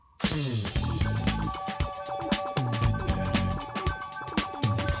And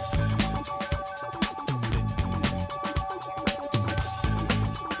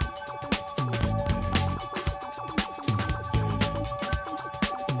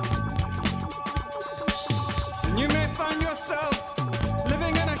you may find yourself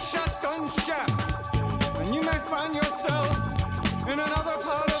living in a shotgun shack. And you may find yourself in another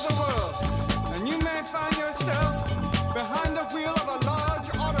part of the world. And you may find yourself behind the wheel of a large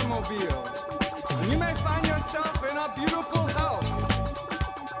automobile. And you may find yourself in a beautiful house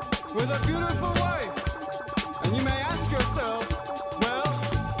with a beautiful wife. And you may ask yourself, well,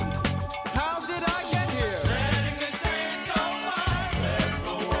 how did I get here? Letting the days go by, let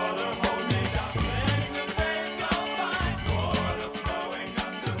the water hold me down. Letting the days go by, water flowing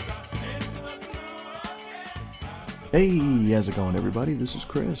underground into the blue again. Hey, how's it going, everybody? This is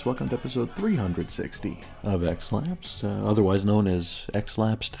Chris. Welcome to episode 360 of X-Lapsed, otherwise known as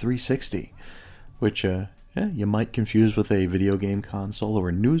X-Lapsed 360, which you might confuse with a video game console or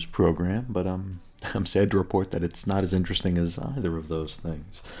a news program, but I'm sad to report that it's not as interesting as either of those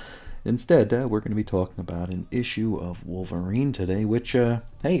things. Instead, we're going to be talking about an issue of Wolverine today, which, hey,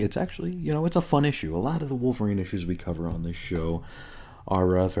 it's actually, it's a fun issue. A lot of the Wolverine issues we cover on this show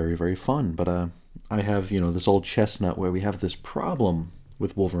are very, very fun, but I have, this old chestnut where we have this problem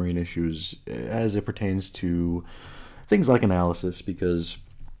with Wolverine issues as it pertains to things like analysis, because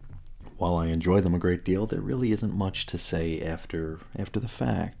while I enjoy them a great deal, there really isn't much to say after the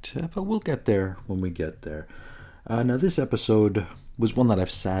fact. But we'll get there when we get there. Now, this episode was one that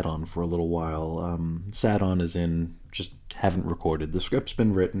I've sat on for a little while. Sat on as in just haven't recorded. The script's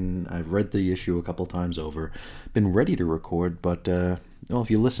been written. I've read the issue a couple times over. Been ready to record, but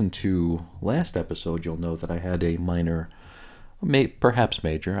if you listen to last episode, you'll know that I had a minor, perhaps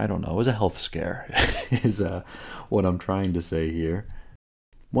major, I don't know, it was a health scare, is what I'm trying to say here.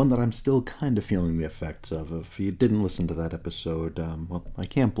 One that I'm still kind of feeling the effects of. If you didn't listen to that episode, well, I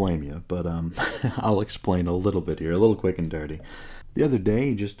can't blame you, but I'll explain a little bit here, a little quick and dirty. The other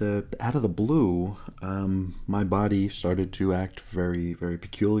day, just out of the blue, my body started to act very, very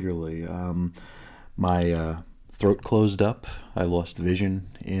peculiarly. My throat closed up. I lost vision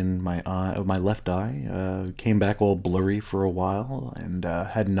in my left eye. Came back all blurry for a while, and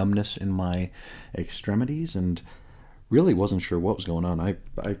had numbness in my extremities, and really wasn't sure what was going on. I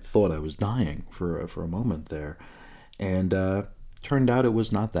thought I was dying for a moment there, and turned out it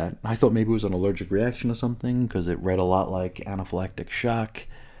was not that. I thought maybe it was an allergic reaction to something, because it read a lot like anaphylactic shock.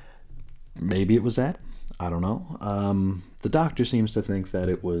 Maybe it was that. I don't know. The doctor seems to think that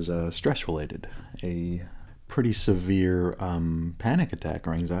it was stress-related, a pretty severe panic attack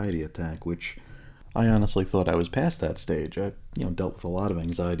or anxiety attack, which I honestly thought I was past that stage. I dealt with a lot of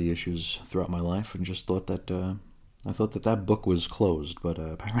anxiety issues throughout my life, and just thought that that book was closed, but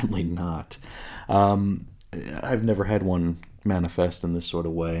apparently not. I've never had one manifest in this sort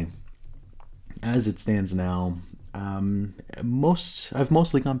of way. As it stands now, I've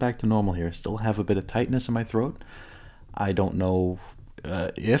mostly gone back to normal here. Still have a bit of tightness in my throat. I don't know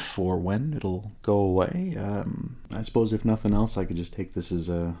if or when it'll go away. I suppose if nothing else, I could just take this as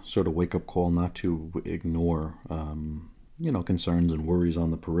a sort of wake-up call not to ignore concerns and worries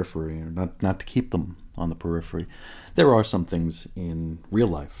on the periphery, or not to keep them on the periphery. There are some things in real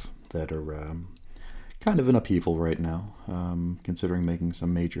life that are kind of in upheaval right now, considering making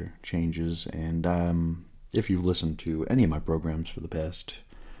some major changes. And if you've listened to any of my programs for the past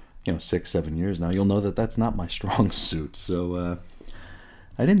 6-7 years now, you'll know that that's not my strong suit. So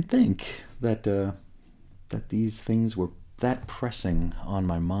I didn't think that these things were that pressing on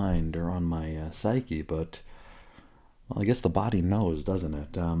my mind or on my psyche, but well, I guess the body knows, doesn't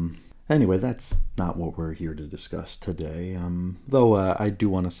it? Anyway, that's not what we're here to discuss today. Though I do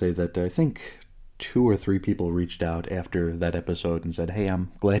want to say that I think 2 or 3 people reached out after that episode and said, "Hey,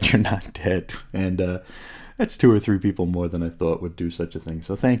 I'm glad you're not dead." And that's 2 or 3 people more than I thought would do such a thing.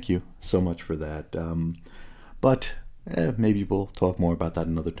 So thank you so much for that. But maybe we'll talk more about that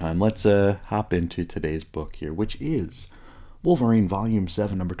another time. Let's hop into today's book here, which is Wolverine Volume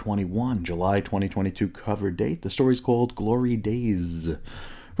 7, number 21, July 2022 cover date. The story's called Glory Days.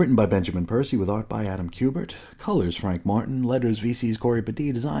 Written by Benjamin Percy with art by Adam Kubert. Colors Frank Martin. Letters VC's Corey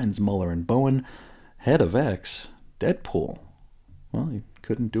Petit. Designs Muller and Bowen. Head of X, Deadpool. Well, he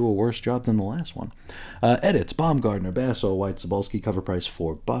couldn't do a worse job than the last one. Edits Baumgartner, Basso, White, Cebulski. Cover price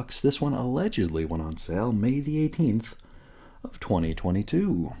 $4. This one allegedly went on sale May the 18th of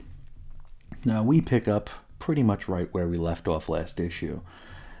 2022. Now we pick up pretty much right where we left off last issue.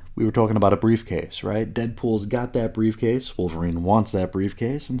 We were talking about a briefcase, right? Deadpool's got that briefcase, Wolverine wants that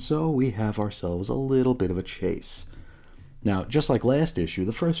briefcase, and so we have ourselves a little bit of a chase. Now, just like last issue,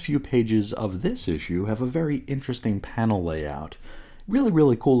 the first few pages of this issue have a very interesting panel layout. Really,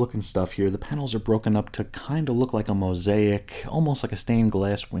 really cool looking stuff here. The panels are broken up to kind of look like a mosaic, almost like a stained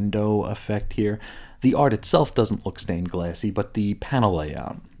glass window effect here. The art itself doesn't look stained glassy, but the panel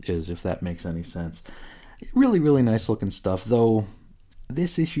layout is, if that makes any sense. Really, really nice looking stuff, though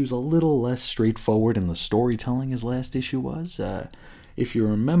this issue's a little less straightforward in the storytelling as last issue was. If you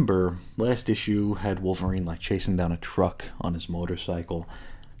remember, last issue had Wolverine like chasing down a truck on his motorcycle.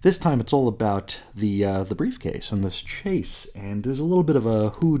 This time it's all about the briefcase and this chase, and there's a little bit of a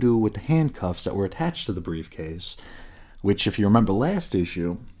hoodoo with the handcuffs that were attached to the briefcase, which, if you remember last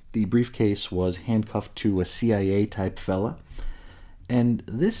issue, the briefcase was handcuffed to a CIA-type fella, and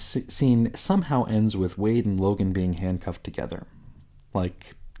this scene somehow ends with Wade and Logan being handcuffed together.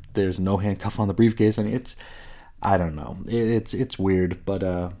 Like, there's no handcuff on the briefcase, and I don't know, it's weird,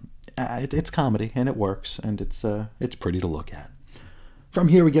 but it's comedy, and it works, and it's pretty to look at. From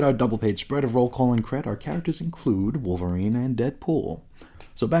here we get our double-page spread of roll call and cred. Our characters include Wolverine and Deadpool.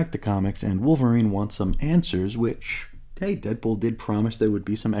 So back to comics, and Wolverine wants some answers, which, hey, Deadpool did promise there would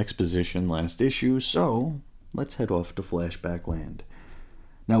be some exposition last issue, so let's head off to Flashback Land.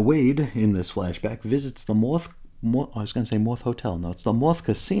 Now Wade, in this flashback, visits the Morth Hotel. No, it's the Morth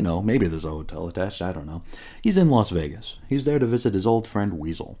Casino. Maybe there's a hotel attached, I don't know. He's in Las Vegas. He's there to visit his old friend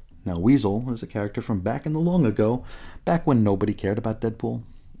Weasel. Now, Weasel is a character from back in the long ago, back when nobody cared about Deadpool,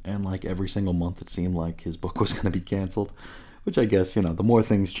 and like every single month it seemed like his book was going to be canceled, which I guess, the more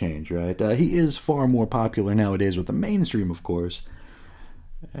things change, right? He is far more popular nowadays with the mainstream, of course,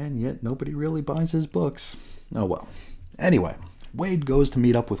 and yet nobody really buys his books. Oh well. Anyway, Wade goes to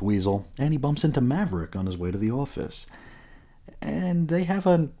meet up with Weasel, and he bumps into Maverick on his way to the office. And they have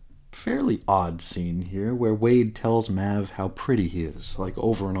a fairly odd scene here where Wade tells Mav how pretty he is, like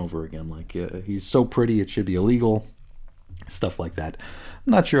over and over again. Like, he's so pretty it should be illegal. Stuff like that.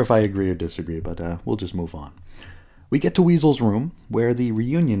 I'm not sure if I agree or disagree, but we'll just move on. We get to Weasel's room, where the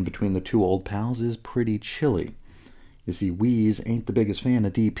reunion between the two old pals is pretty chilly. You see, Wease ain't the biggest fan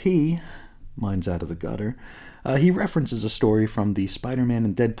of DP. Mine's out of the gutter. He references a story from the Spider-Man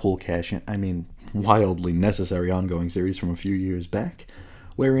and Deadpool wildly necessary ongoing series from a few years back,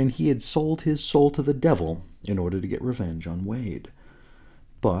 wherein he had sold his soul to the devil in order to get revenge on Wade.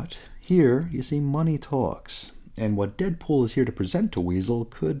 But here, you see, money talks, and what Deadpool is here to present to Weasel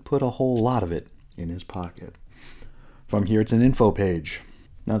could put a whole lot of it in his pocket. From here, it's an info page.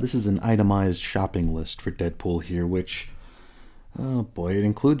 Now, this is an itemized shopping list for Deadpool here, which, oh boy, it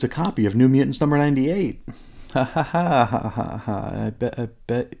includes a copy of New Mutants number 98. Ha ha ha ha ha ha! I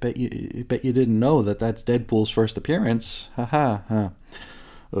bet you didn't know that that's Deadpool's first appearance. Ha ha ha!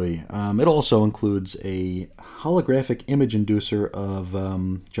 It also includes a holographic image inducer of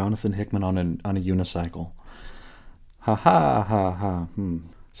Jonathan Hickman on a unicycle. Ha ha ha ha!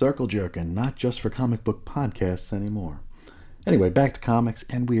 Circle jerking, not just for comic book podcasts anymore. Anyway, back to comics,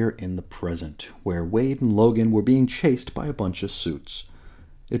 and we're in the present, where Wade and Logan were being chased by a bunch of suits.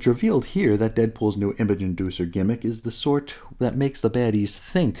 It's revealed here that Deadpool's new image inducer gimmick is the sort that makes the baddies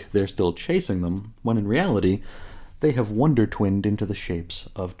think they're still chasing them, when in reality, they have wonder-twinned into the shapes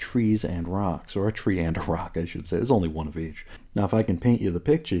of trees and rocks, or a tree and a rock, I should say. There's only one of each. Now, if I can paint you the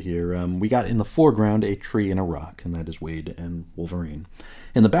picture here, we got in the foreground a tree and a rock, and that is Wade and Wolverine.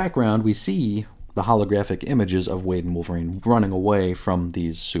 In the background, we see the holographic images of Wade and Wolverine running away from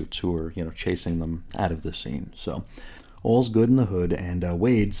these suits who are, chasing them out of the scene. So, all's good in the hood, and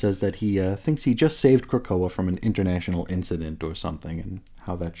Wade says that he thinks he just saved Krakoa from an international incident or something, and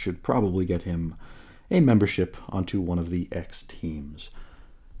how that should probably get him a membership onto one of the X teams.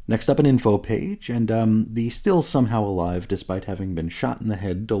 Next up, an info page, and the still somehow alive, despite having been shot in the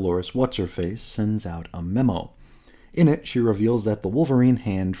head, Dolores What's-Her-Face sends out a memo. In it, she reveals that the Wolverine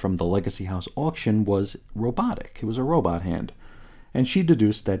hand from the Legacy House auction was robotic. It was a robot hand. And she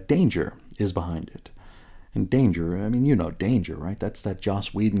deduced that Danger is behind it. And Danger, Danger, right? That's that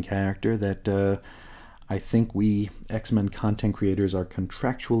Joss Whedon character that I think we X-Men content creators are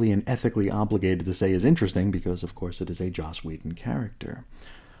contractually and ethically obligated to say is interesting because, of course, it is a Joss Whedon character.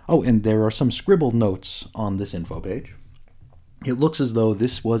 Oh, and there are some scribbled notes on this info page. It looks as though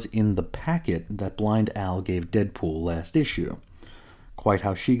this was in the packet that Blind Al gave Deadpool last issue. Quite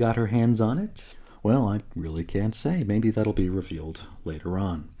how she got her hands on it? Well, I really can't say. Maybe that'll be revealed later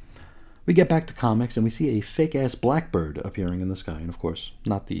on. We get back to comics, and we see a fake-ass Blackbird appearing in the sky. And, of course,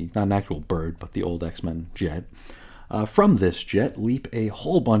 not an actual bird, but the old X-Men jet. From this jet leap a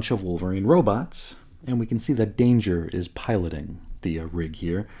whole bunch of Wolverine robots, and we can see that Danger is piloting the rig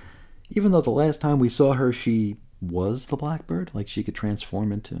here. Even though the last time we saw her, she was the Blackbird. Like, she could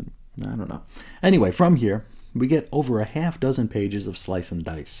transform into... I don't know. Anyway, from here, we get over a half dozen pages of slice and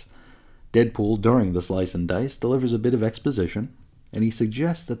dice. Deadpool, during the slice and dice, delivers a bit of exposition, and he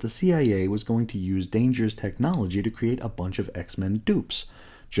suggests that the CIA was going to use Danger's technology to create a bunch of X-Men dupes,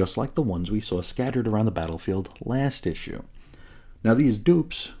 just like the ones we saw scattered around the battlefield last issue. Now, these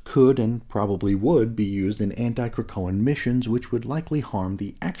dupes could and probably would be used in anti-Krakoan missions, which would likely harm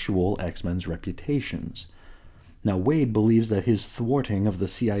the actual X-Men's reputations. Now, Wade believes that his thwarting of the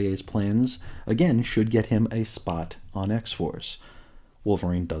CIA's plans, again, should get him a spot on X-Force.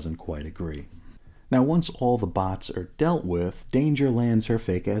 Wolverine doesn't quite agree. Now, once all the bots are dealt with, Danger lands her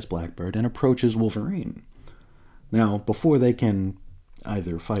fake-ass Blackbird and approaches Wolverine. Now, before they can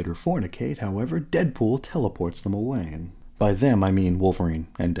either fight or fornicate, however, Deadpool teleports them away, and by them I mean Wolverine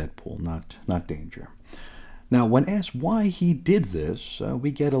and Deadpool, not Danger. Now, when asked why he did this,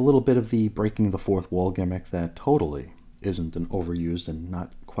 we get a little bit of the breaking the fourth wall gimmick that totally isn't an overused and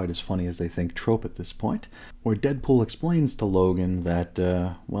not quite as funny as they think trope at this point, where Deadpool explains to Logan that,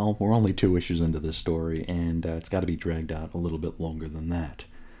 well, we're only 2 issues into this story, and it's got to be dragged out a little bit longer than that.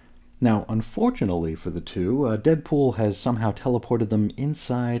 Now, unfortunately for the two, Deadpool has somehow teleported them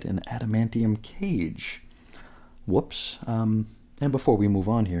inside an adamantium cage. Whoops. And before we move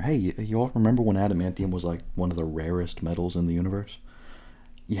on here, hey, you all remember when adamantium was like one of the rarest metals in the universe?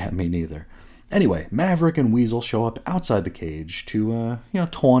 Yeah, me neither. Anyway, Maverick and Weasel show up outside the cage to,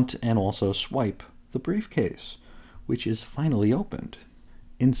 taunt and also swipe the briefcase, which is finally opened.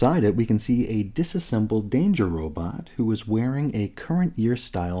 Inside it, we can see a disassembled Danger robot who is wearing a current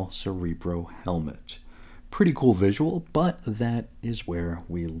year-style Cerebro helmet. Pretty cool visual, but that is where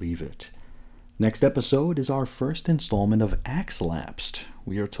we leave it. Next episode is our first installment of Axelapsed.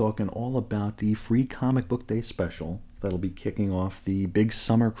 We are talking all about the Free Comic Book Day special that'll be kicking off the big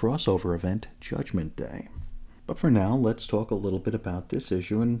summer crossover event, Judgment Day. But for now, let's talk a little bit about this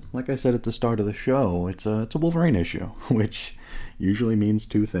issue, and like I said at the start of the show, it's a Wolverine issue, which usually means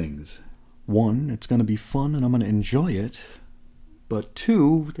 2 things. 1, it's going to be fun and I'm going to enjoy it, but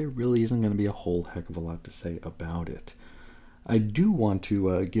 2, there really isn't going to be a whole heck of a lot to say about it. I do want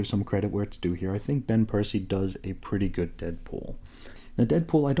to give some credit where it's due here. I think Ben Percy does a pretty good Deadpool. Now,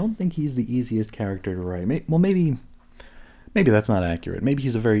 Deadpool, I don't think he's the easiest character to write. Maybe that's not accurate. Maybe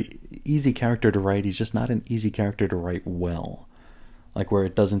he's a very easy character to write. He's just not an easy character to write well. Like where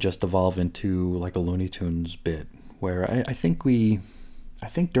it doesn't just evolve into like a Looney Tunes bit. Where I think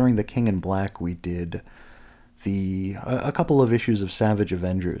during the King in Black we did a couple of issues of Savage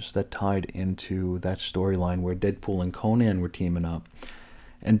Avengers that tied into that storyline where Deadpool and Conan were teaming up.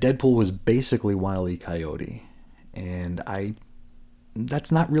 And Deadpool was basically Wile E. Coyote. And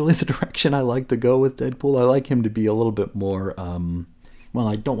that's not really the direction I like to go with Deadpool. I like him to be a little bit more, well,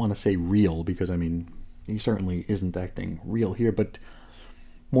 I don't want to say real, because, I mean, he certainly isn't acting real here, but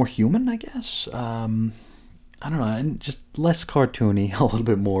more human, I guess? I don't know, and just less cartoony, a little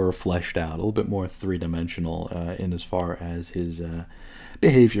bit more fleshed out, a little bit more three-dimensional in as far as his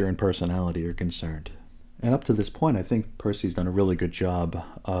behavior and personality are concerned. And up to this point, I think Percy's done a really good job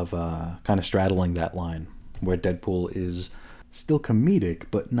of kind of straddling that line, where Deadpool is still comedic,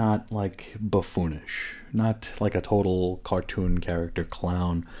 but not like buffoonish, not like a total cartoon character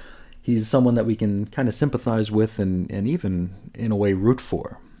clown. He's someone that we can kind of sympathize with and even, in a way, root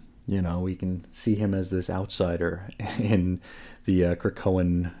for. You know, we can see him as this outsider in the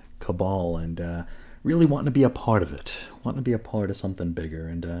Krakoan cabal and really wanting to be a part of it, wanting to be a part of something bigger.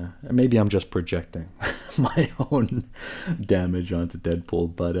 And maybe I'm just projecting my own damage onto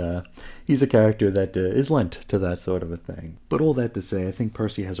Deadpool, but he's a character that is lent to that sort of a thing. But all that to say, I think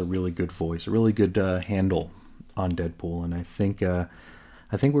Percy has a really good voice, a really good handle on Deadpool, and I think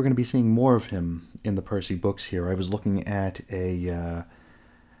we're going to be seeing more of him in the Percy books here. I was looking at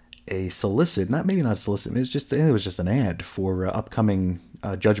a solicit, maybe not solicit, it was just an ad for upcoming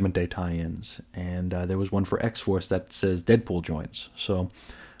Judgment Day tie-ins, and there was one for X-Force that says Deadpool joins, so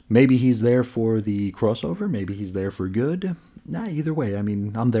maybe he's there for the crossover, maybe he's there for good. Either way, I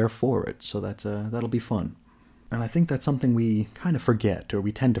mean, I'm there for it, so that'll be fun. And I think that's something we kind of forget, or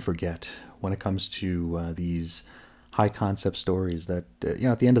we tend to forget, when it comes to these high-concept stories, that,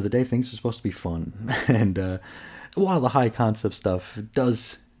 at the end of the day, things are supposed to be fun, and while the high-concept stuff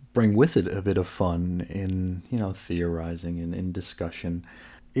does bring with it a bit of fun in, theorizing and in discussion,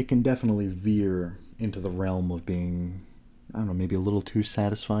 it can definitely veer into the realm of being, I don't know, maybe a little too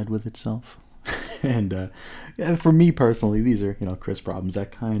satisfied with itself. And for me personally, these are, Chris problems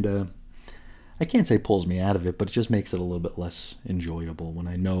that kind of, I can't say pulls me out of it, but it just makes it a little bit less enjoyable when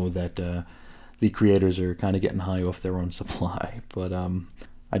I know that the creators are kind of getting high off their own supply. But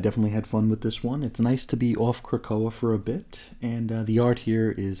I definitely had fun with this one. It's nice to be off Krakoa for a bit, and the art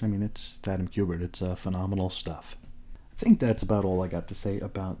here is, it's Adam Kubert. It's phenomenal stuff. I think that's about all I got to say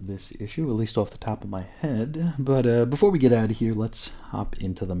about this issue, at least off the top of my head. But before we get out of here, let's hop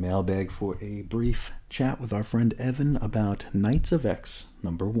into the mailbag for a brief chat with our friend Evan about Knights of X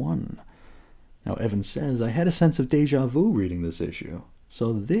 #1. Now, Evan says, I had a sense of deja vu reading this issue.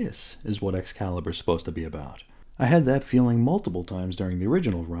 So this is what Excalibur's supposed to be about. I had that feeling multiple times during the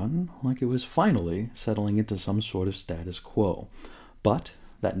original run, like it was finally settling into some sort of status quo. But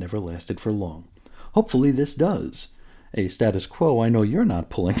that never lasted for long. Hopefully this does. A status quo I know you're not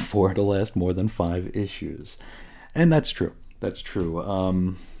pulling for to last more than 5 issues. And that's true. That's true.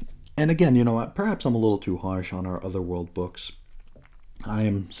 And again, perhaps I'm a little too harsh on our Otherworld books. I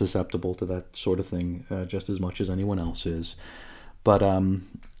am susceptible to that sort of thing just as much as anyone else is. But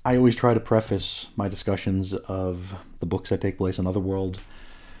I always try to preface my discussions of the books that take place in Otherworld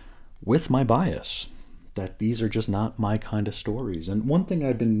with my bias, that these are just not my kind of stories. And one thing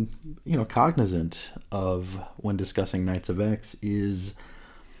I've been, cognizant of when discussing Knights of X is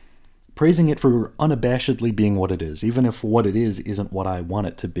praising it for unabashedly being what it is, even if what it is isn't what I want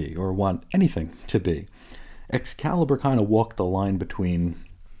it to be, or want anything to be. Excalibur kind of walked the line between,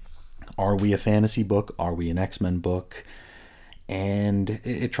 are we a fantasy book, are we an X-Men book? And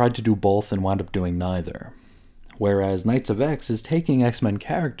it tried to do both and wound up doing neither. Whereas Knights of X is taking X-Men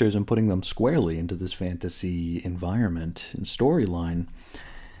characters and putting them squarely into this fantasy environment and storyline.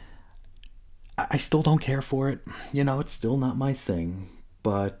 I still don't care for it. It's still not my thing.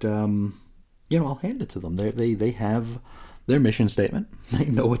 But, I'll hand it to them. They have their mission statement. They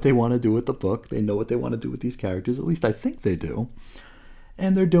know what they want to do with the book. They know what they want to do with these characters. At least I think they do.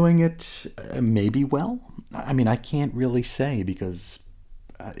 And they're doing it maybe well. I can't really say, because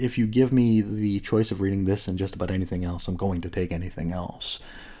if you give me the choice of reading this and just about anything else, I'm going to take anything else.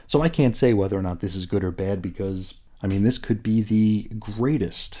 So I can't say whether or not this is good or bad, because, this could be the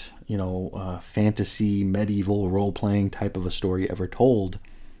greatest, fantasy, medieval, role-playing type of a story ever told,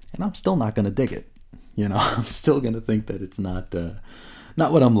 and I'm still not going to dig it. I'm still going to think that it's not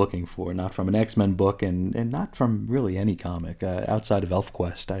what I'm looking for, not from an X-Men book, and not from really any comic. Outside of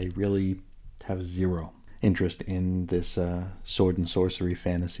ElfQuest, I really have zero interest in this sword and sorcery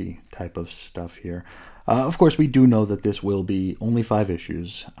fantasy type of stuff here. Of course, we do know that this will be only 5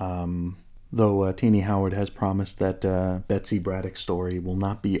 issues, though Tini Howard has promised that Betsy Braddock's story will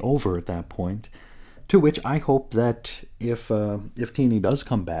not be over at that point, to which I hope that if Tini does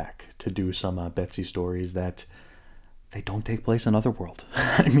come back to do some Betsy stories, that they don't take place in Otherworld.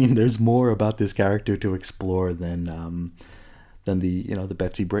 There's more about this character to explore than the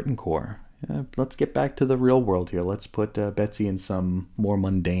Betsy Britton core. Let's get back to the real world here. Let's put Betsy in some more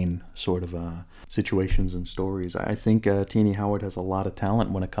mundane sort of situations and stories. I think Tini Howard has a lot of talent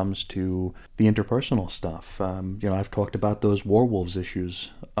when it comes to the interpersonal stuff. I've talked about those Warwolves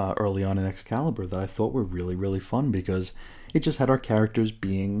issues early on in Excalibur that I thought were really, really fun, because it just had our characters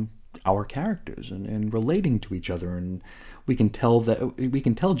being our characters and relating to each other, and we can tell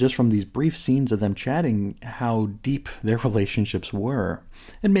just from these brief scenes of them chatting how deep their relationships were.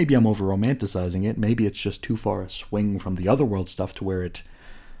 And maybe I'm over romanticizing it. Maybe it's just too far a swing from the Otherworld stuff to where it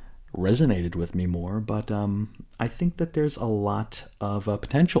resonated with me more. But I think that there's a lot of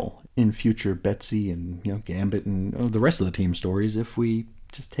potential in future Betsy and Gambit and the rest of the team stories if we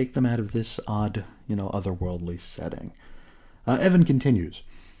just take them out of this odd otherworldly setting. Evan continues.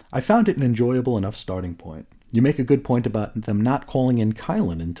 I found it an enjoyable enough starting point. You make a good point about them not calling in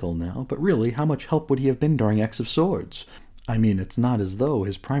Kylan until now, but really, how much help would he have been during X of Swords? It's not as though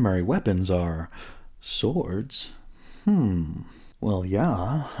his primary weapons are swords. Well,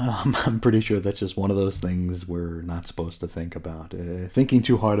 yeah, I'm pretty sure that's just one of those things we're not supposed to think about. Thinking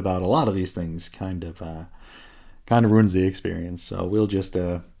too hard about a lot of these things kind of ruins the experience, so we'll just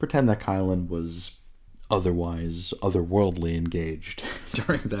pretend that Kylan was otherwise otherworldly engaged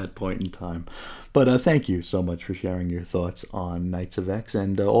during that point in time. But thank you so much for sharing your thoughts on Knights of X,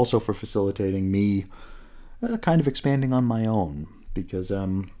 and also for facilitating me kind of expanding on my own, because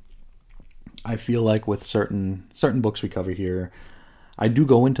I feel like with certain books we cover here, I do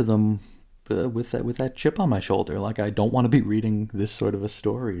go into them with that chip on my shoulder, like I don't want to be reading this sort of a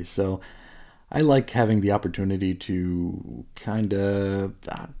story. So I like having the opportunity to kind of,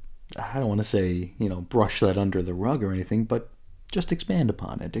 I don't want to say, brush that under the rug or anything, but just expand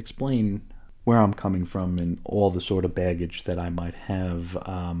upon it, explain where I'm coming from and all the sort of baggage that I might have.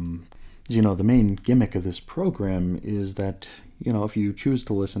 The main gimmick of this program is that, if you choose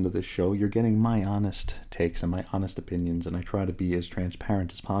to listen to this show, you're getting my honest takes and my honest opinions, and I try to be as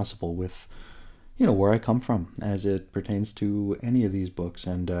transparent as possible with, where I come from as it pertains to any of these books.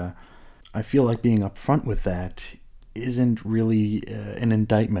 And I feel like being upfront with that isn't really an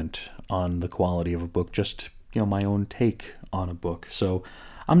indictment on the quality of a book, just, my own take on a book. So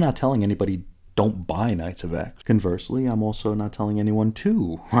I'm not telling anybody don't buy Knights of X. Conversely, I'm also not telling anyone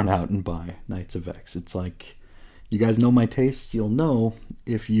to run out and buy Knights of X. It's like, you guys know my tastes. You'll know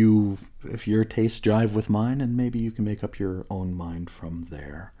if your tastes jive with mine, and maybe you can make up your own mind from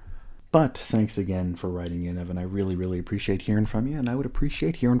there. But thanks again for writing in, Evan. I really, really appreciate hearing from you, and I would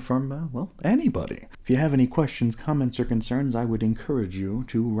appreciate hearing from, anybody. If you have any questions, comments, or concerns, I would encourage you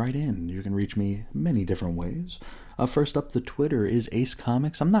to write in. You can reach me many different ways. First up, the Twitter is Ace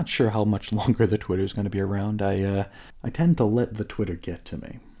Comics. I'm not sure how much longer the Twitter is going to be around. I tend to let the Twitter get to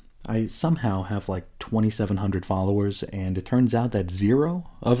me. I somehow have like 2,700 followers, and it turns out that 0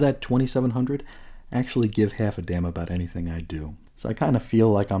 of that 2,700 actually give half a damn about anything I do. So I kind of feel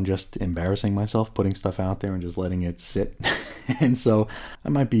like I'm just embarrassing myself, putting stuff out there and just letting it sit. And so I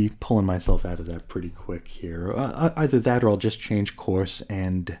might be pulling myself out of that pretty quick here. Either that, or I'll just change course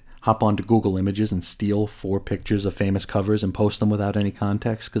and hop onto Google Images and steal 4 pictures of famous covers and post them without any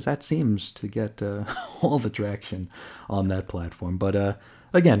context, because that seems to get all the traction on that platform. But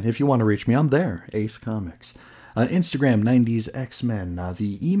again, if you want to reach me, I'm there, Ace Comics. Instagram, 90s X-Men.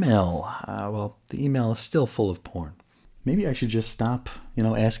 The email, the email is still full of porn. Maybe I should just stop,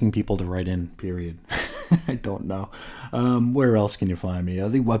 asking people to write in, period. I don't know. Where else can you find me?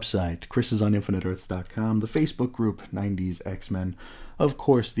 The website, chrisisoninfiniteearths.com. The Facebook group, 90s X-Men. Of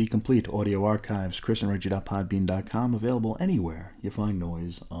course, the complete audio archives, chrisandreggie.podbean.com, available anywhere you find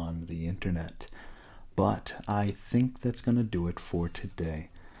noise on the internet. But I think that's going to do it for today.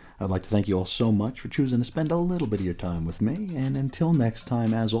 I'd like to thank you all so much for choosing to spend a little bit of your time with me. And until next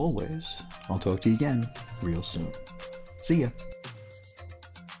time, as always, I'll talk to you again real soon. See ya.